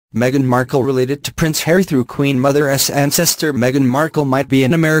Meghan Markle related to Prince Harry through Queen Mother's ancestor. Meghan Markle might be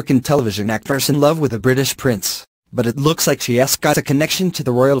an American television actress in love with a British prince, but it looks like she has got a connection to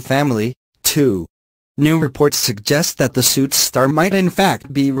the royal family, too. New reports suggest that the Suits star might in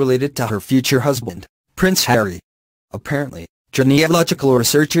fact be related to her future husband, Prince Harry. Apparently, genealogical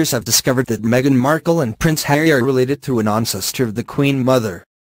researchers have discovered that Meghan Markle and Prince Harry are related through an ancestor of the Queen Mother.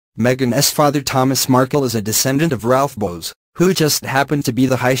 Meghan's father Thomas Markle is a descendant of Ralph Bowes, who just happened to be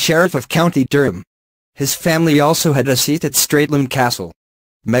the High Sheriff of County Durham. His family also had a seat at Strathland Castle.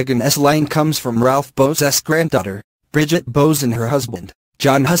 Meghan's line comes from Ralph Bowes' granddaughter, Bridget Bowes, and her husband,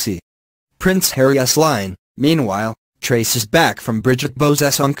 John Hussey. Prince Harry's line, meanwhile, traces back from Bridget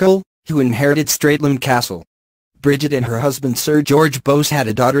Bowes' uncle, who inherited Strathland Castle. Bridget and her husband Sir George Bowes had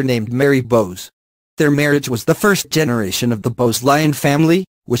a daughter named Mary Bowes. Their marriage was the first generation of the Bowes Lion family,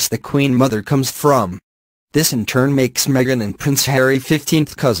 which the Queen Mother comes from. This in turn makes Meghan and Prince Harry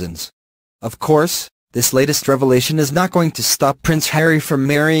 15th cousins. Of course, this latest revelation is not going to stop Prince Harry from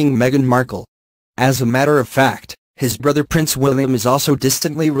marrying Meghan Markle. As a matter of fact, his brother Prince William is also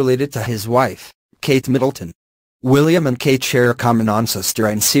distantly related to his wife, Kate Middleton. William and Kate share a common ancestor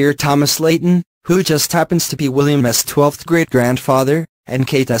in Sir Thomas Layton, who just happens to be William's 12th great-grandfather, and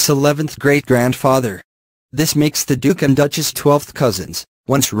Kate's 11th great-grandfather. This makes the Duke and Duchess 12th cousins,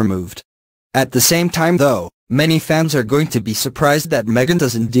 once removed. At the same time though, many fans are going to be surprised that Meghan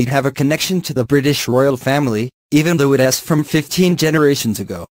does indeed have a connection to the British royal family, even though it is from 15 generations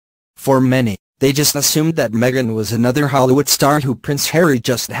ago. For many, they just assumed that Meghan was another Hollywood star who Prince Harry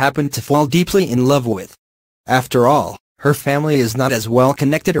just happened to fall deeply in love with. After all, her family is not as well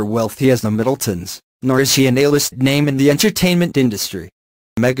connected or wealthy as the Middletons, nor is she an A-list name in the entertainment industry.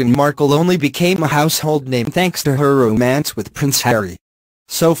 Meghan Markle only became a household name thanks to her romance with Prince Harry.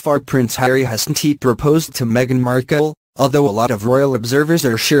 So far Prince Harry hasn't yet proposed to Meghan Markle, although a lot of royal observers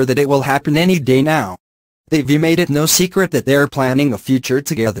are sure that it will happen any day now. They've made it no secret that they're planning a future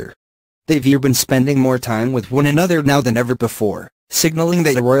together. They've been spending more time with one another now than ever before, signaling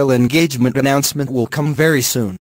that a royal engagement announcement will come very soon.